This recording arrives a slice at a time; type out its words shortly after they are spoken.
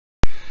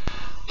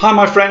Hi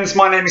my friends,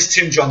 my name is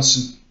Tim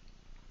Johnson.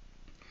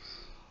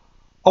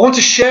 I want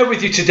to share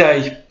with you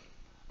today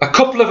a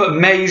couple of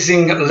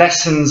amazing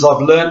lessons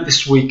I've learned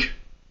this week.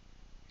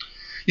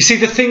 You see,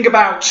 the thing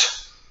about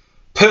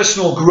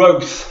personal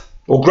growth,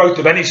 or growth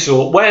of any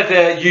sort,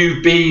 whether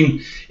you've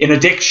been in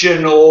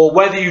addiction or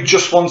whether you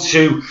just want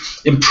to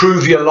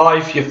improve your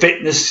life, your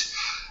fitness,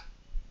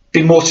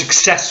 be more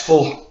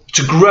successful,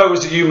 to grow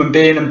as a human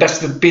being and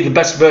be the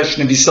best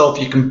version of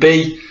yourself you can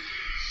be,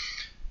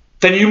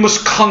 then you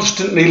must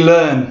constantly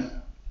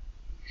learn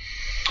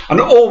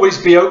and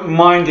always be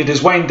open-minded.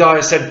 As Wayne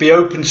Dyer said, be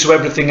open to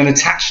everything and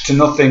attached to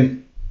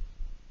nothing.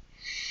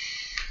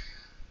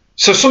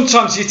 So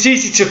sometimes it's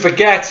easy to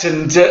forget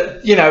and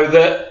that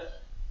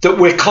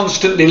we're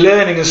constantly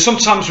learning, and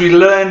sometimes we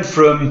learn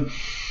from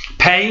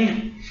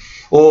pain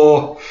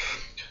or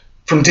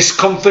from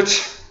discomfort,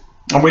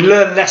 and we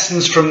learn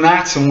lessons from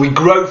that and we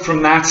grow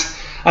from that,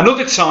 and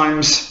other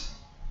times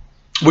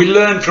we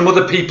learn from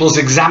other people's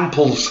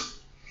examples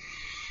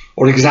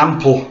or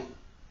example.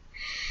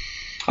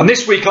 And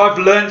this week I've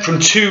learned from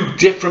two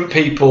different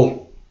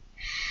people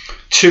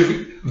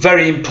two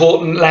very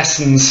important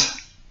lessons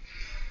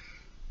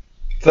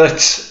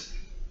that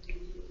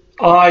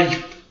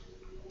I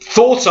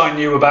thought I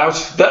knew about,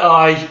 that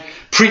I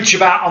preach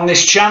about on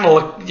this channel,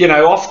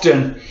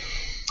 often.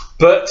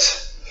 But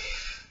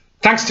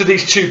thanks to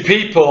these two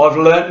people, I've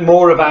learned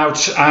more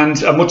about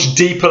and a much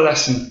deeper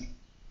lesson.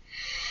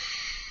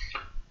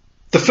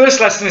 The first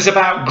lesson is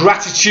about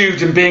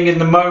gratitude and being in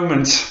the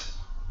moment.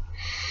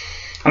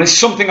 And it's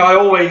something I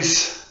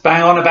always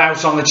bang on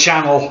about on the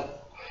channel.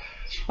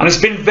 And it's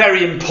been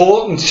very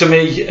important to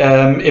me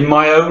in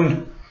my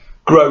own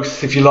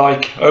growth, if you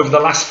like, over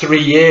the last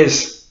 3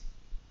 years.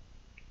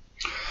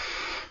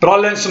 But I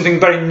learned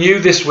something very new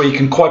this week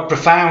and quite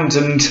profound.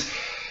 And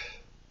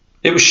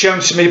it was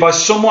shown to me by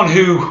someone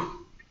who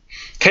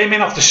came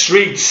in off the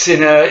streets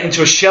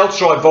into a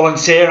shelter I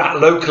volunteer at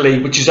locally,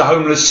 which is a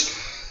homeless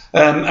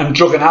and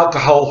drug and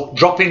alcohol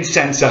drop-in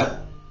centre.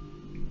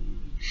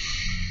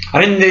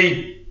 And in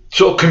the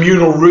sort of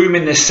communal room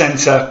in this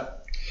centre,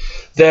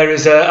 there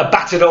is a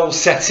battered old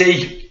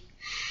settee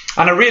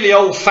and a really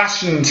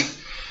old-fashioned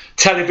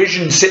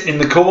television sitting in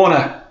the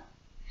corner.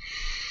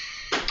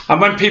 And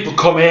when people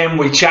come in,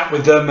 we chat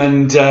with them,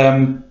 and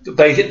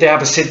they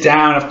have a sit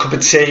down, have a cup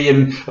of tea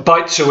and a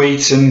bite to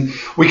eat, and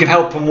we can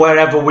help them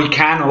wherever we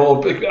can,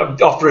 or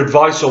offer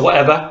advice or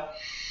whatever.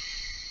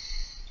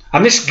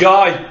 And this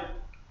guy,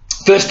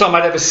 first time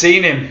I'd ever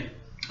seen him,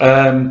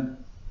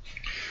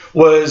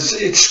 it's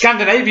a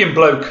Scandinavian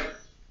bloke,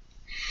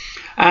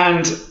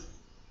 and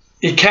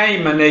he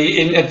came, and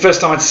the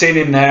first time I'd seen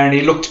him there, and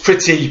he looked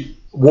pretty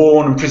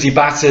worn and pretty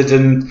battered,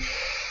 and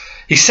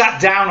he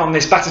sat down on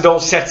this battered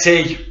old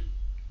settee,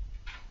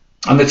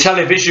 and the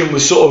television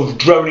was sort of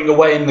droning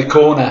away in the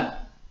corner,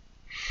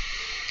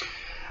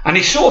 and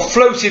he sort of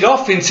floated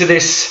off into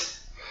this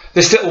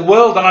little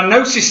world. And I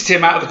noticed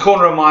him out of the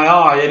corner of my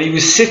eye, and he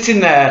was sitting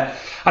there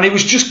and he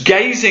was just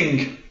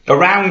gazing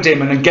around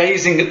him and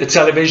gazing at the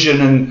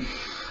television, and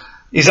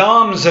his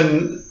arms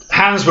and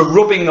hands were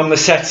rubbing on the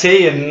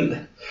settee.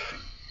 And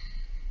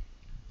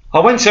I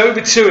went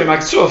over to him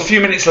a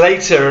few minutes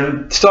later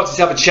and started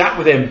to have a chat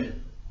with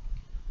him,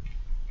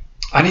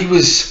 and he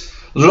was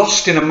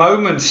lost in a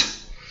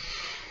moment.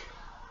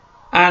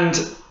 And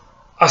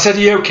I said, "Are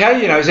you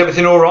okay? Is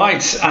everything all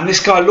right?" And this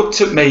guy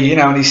looked at me,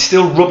 and he's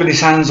still rubbing his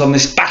hands on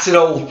this battered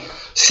old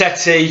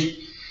settee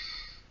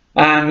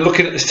and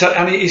looking at this,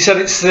 and he said,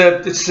 it's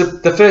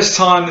the first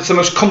time, it's the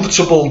most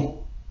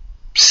comfortable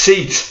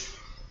seat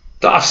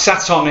that I've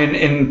sat on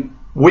in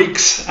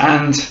weeks,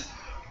 and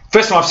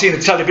first time I've seen a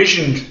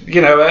television,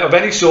 of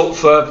any sort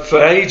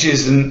for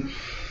ages. And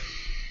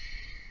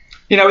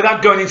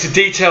without going into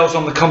details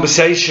on the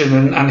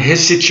conversation and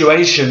his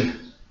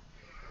situation,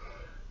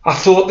 I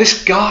thought,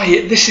 this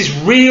guy, this is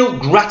real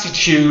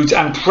gratitude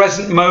and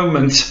present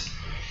moment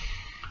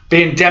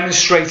being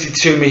demonstrated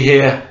to me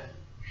here.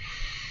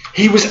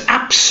 He was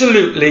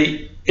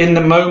absolutely in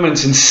the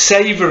moment and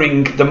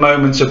savouring the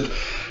moment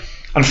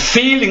and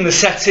feeling the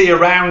settee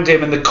around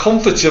him and the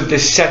comfort of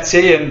this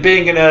settee, and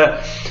being in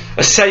a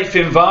safe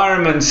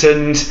environment,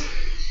 and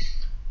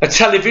a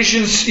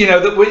television,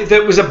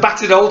 that was a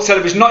battered old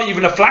television, not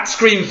even a flat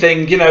screen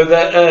thing,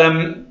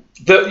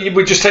 that you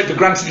would just take for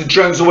granted, the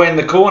drones away in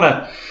the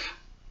corner.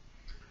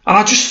 And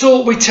I just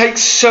thought, we take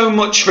so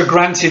much for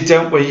granted,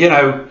 don't we?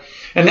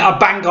 And I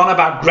bang on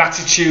about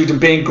gratitude and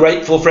being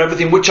grateful for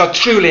everything, which I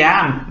truly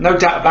am, no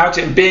doubt about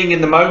it, and being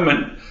in the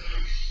moment.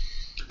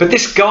 But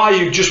this guy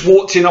who just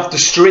walked in off the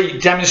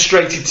street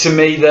demonstrated to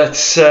me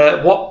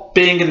that what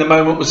being in the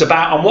moment was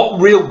about, and what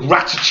real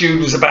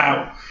gratitude was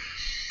about,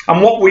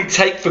 and what we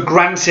take for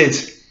granted,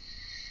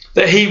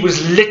 that he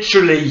was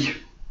literally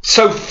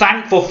so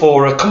thankful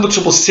for: a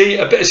comfortable seat,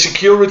 a bit of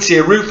security,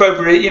 a roof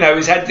over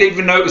his head,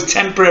 even though it was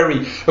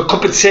temporary, a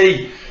cup of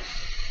tea,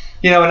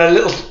 and a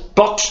little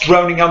box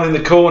droning on in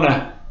the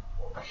corner.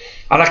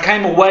 And I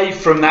came away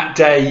from that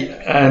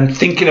day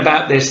thinking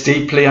about this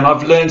deeply, and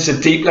I've learned a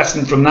deep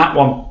lesson from that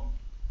one.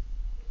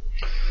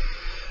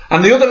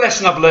 And the other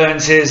lesson I've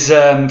learned is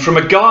from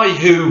a guy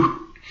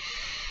who,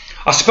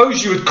 I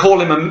suppose you would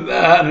call him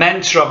a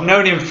mentor.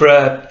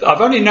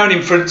 I've only known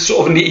him for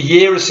sort of a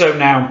year or so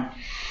now,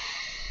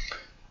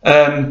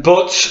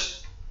 but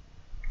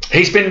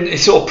he's been a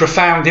sort of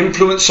profound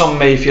influence on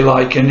me, if you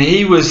like. And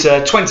he was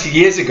 20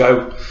 years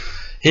ago.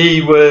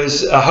 He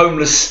was a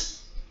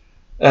homeless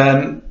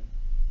person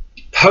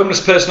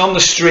on the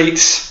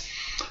streets,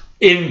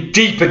 in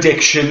deep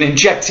addiction,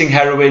 injecting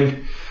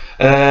heroin,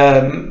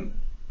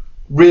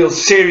 real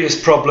serious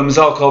problems,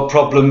 alcohol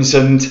problems,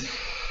 and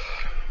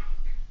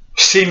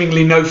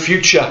seemingly no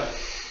future.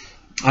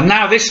 And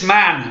now this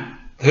man,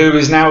 who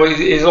is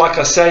like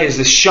I say, is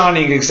this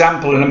shining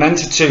example and a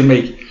mentor to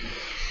me,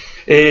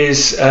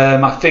 is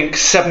I think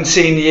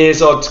 17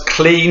 years odd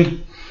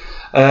clean,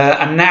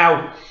 and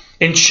now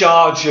in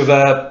charge of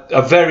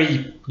a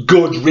very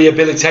good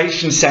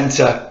rehabilitation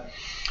centre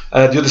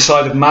the other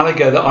side of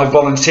Malaga that I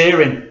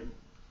volunteer in.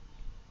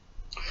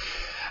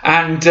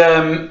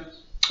 And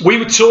we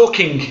were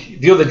talking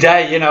the other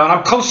day, and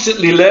I'm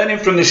constantly learning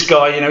from this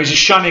guy. He's a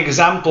shining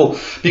example,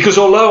 because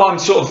although I'm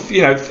sort of,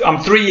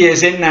 I'm 3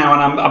 years in now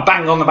and I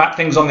bang on about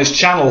things on this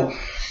channel,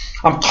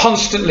 I'm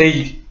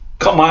constantly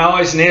got my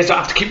eyes and ears. I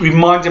have to keep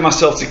reminding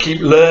myself to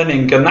keep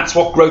learning, and that's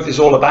what growth is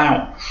all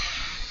about.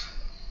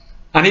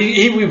 And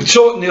we were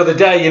talking the other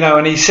day,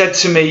 and he said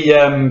to me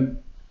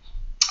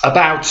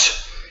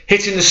about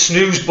hitting the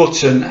snooze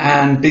button,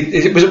 and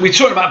we were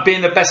talking about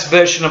being the best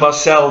version of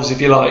ourselves, if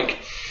you like.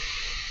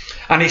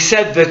 And he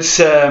said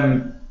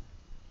that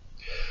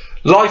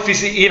life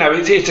is,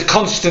 it's a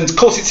constant. Of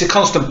course, it's a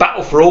constant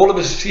battle for all of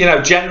us,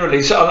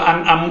 generally. So,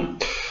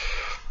 and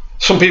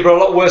some people are a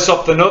lot worse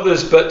off than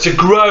others. But to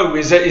grow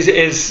is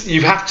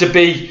you have to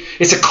be.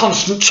 It's a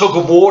constant tug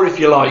of war, if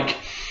you like.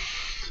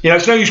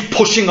 It's no use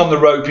pushing on the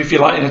rope, if you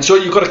like. So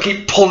you've got to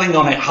keep pulling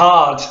on it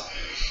hard,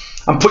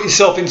 and put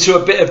yourself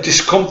into a bit of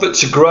discomfort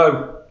to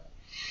grow.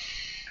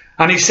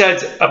 And he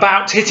said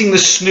about hitting the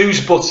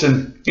snooze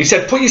button, he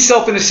said, put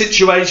yourself in a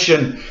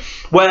situation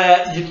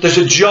where there's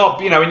a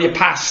job, in your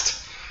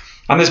past.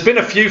 And there's been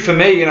a few for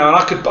me, and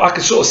I could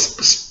sort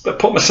of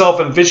put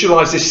myself and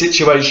visualize this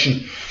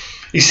situation.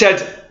 He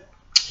said,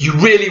 you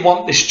really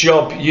want this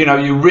job,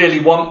 you really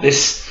want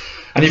this,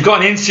 and you've got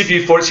an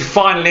interview for it, it's your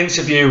final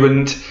interview.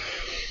 And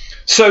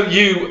so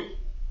you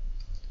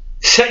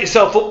set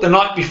yourself up the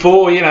night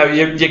before,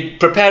 you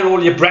prepare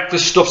all your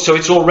breakfast stuff so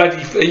it's all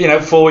ready for,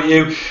 for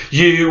you.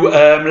 You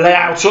lay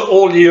out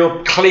all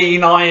your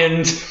clean,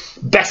 ironed,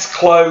 best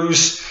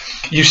clothes.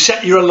 You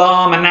set your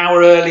alarm an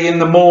hour early in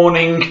the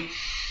morning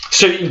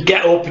so you can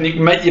get up and you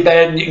can make your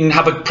bed and you can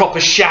have a proper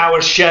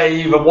shower,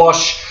 shave, a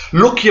wash,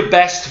 look your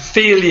best,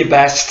 feel your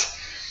best,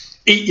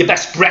 eat your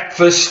best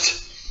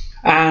breakfast,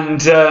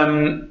 and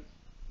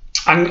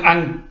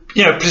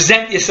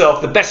present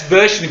yourself, the best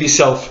version of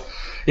yourself,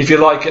 if you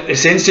like, at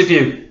this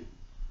interview.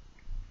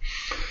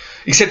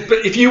 He said,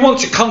 but if you want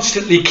to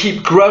constantly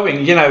keep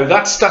growing,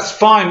 that's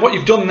fine. What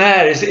you've done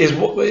there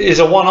is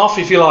a one-off,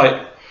 if you like.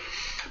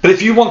 But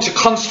if you want to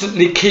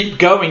constantly keep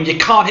going, you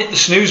can't hit the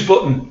snooze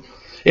button.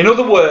 In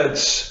other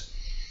words,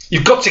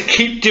 you've got to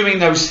keep doing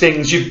those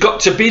things. You've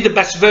got to be the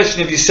best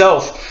version of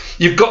yourself.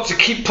 You've got to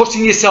keep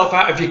putting yourself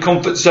out of your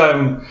comfort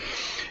zone.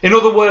 In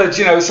other words,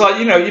 it's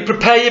like, you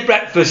prepare your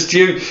breakfast,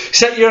 you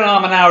set your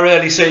alarm an hour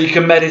early so you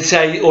can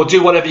meditate or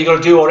do whatever you got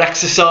to do, or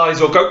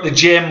exercise, or go to the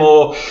gym,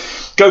 or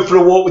go for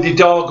a walk with your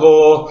dog,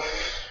 or,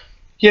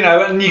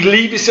 and you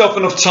leave yourself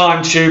enough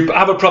time to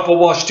have a proper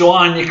wash, to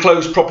iron your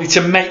clothes properly,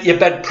 to make your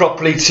bed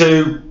properly,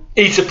 to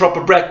eat a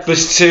proper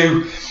breakfast,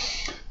 to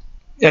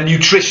a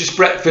nutritious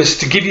breakfast,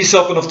 to give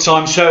yourself enough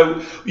time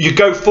so you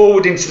go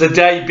forward into the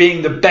day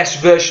being the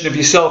best version of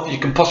yourself you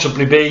can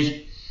possibly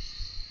be.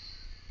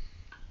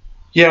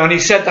 And he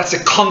said that's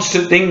a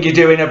constant thing you're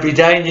doing every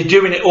day, and you're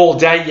doing it all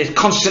day. You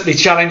constantly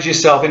challenge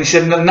yourself. And he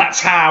said, and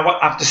that's how,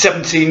 after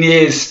 17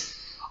 years,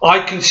 I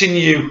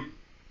continue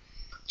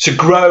to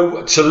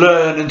grow, to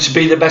learn, and to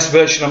be the best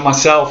version of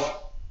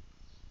myself.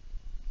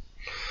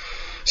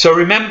 So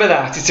remember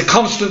that. It's a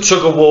constant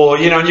tug of war,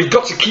 and you've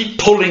got to keep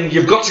pulling.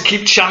 You've got to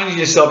keep challenging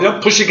yourself. You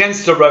don't push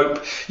against the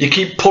rope. You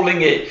keep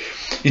pulling it.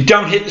 You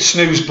don't hit the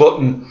snooze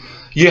button.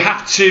 You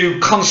have to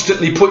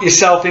constantly put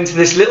yourself into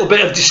this little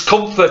bit of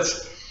discomfort.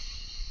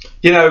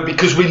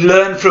 Because we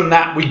learn from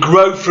that, we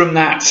grow from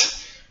that.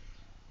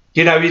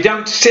 You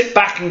don't sit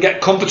back and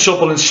get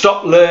comfortable and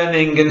stop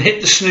learning and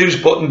hit the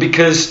snooze button,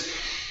 because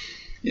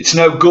it's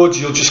no good.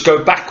 You'll just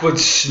go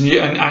backwards,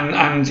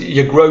 and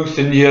your growth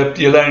and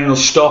your learning will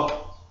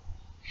stop.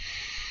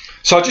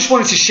 So I just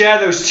wanted to share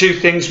those two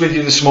things with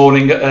you this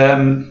morning,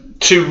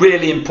 two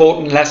really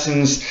important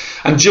lessons,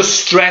 and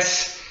just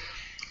stress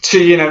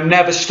to,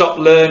 never stop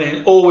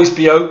learning, always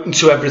be open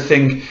to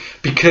everything,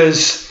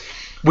 because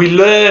we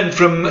learn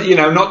from,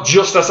 not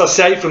just, as I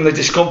say, from the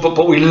discomfort,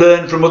 but we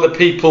learn from other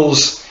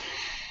people's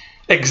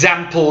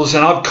examples.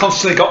 And I've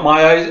constantly got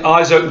my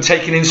eyes open,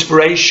 taking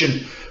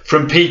inspiration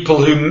from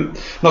people who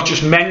not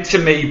just mentor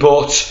me,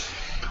 but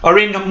are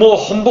in more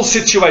humble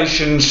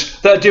situations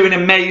that are doing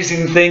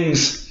amazing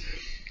things,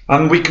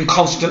 and we can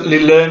constantly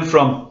learn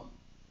from.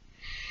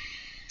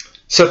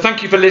 So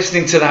thank you for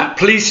listening to that.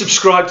 Please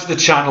subscribe to the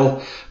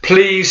channel.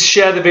 Please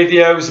share the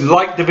videos,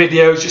 like the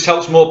videos, just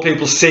helps more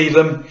people see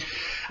them.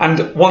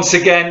 And once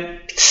again,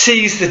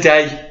 seize the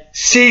day,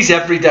 seize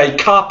every day,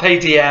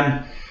 carpe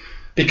diem,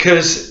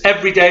 because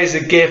every day is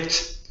a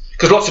gift.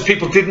 Because lots of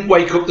people didn't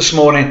wake up this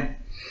morning,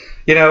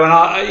 you know, and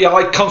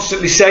I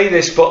constantly say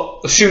this, but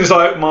as soon as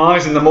I open my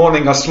eyes in the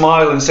morning, I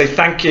smile and say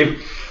thank you,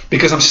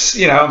 because I'm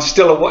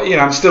still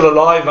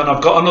alive, and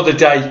I've got another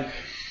day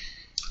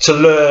to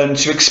learn,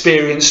 to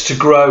experience, to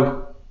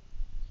grow.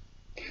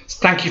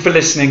 Thank you for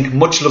listening.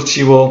 Much love to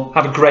you all.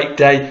 Have a great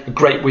day, a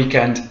great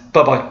weekend.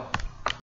 Bye bye.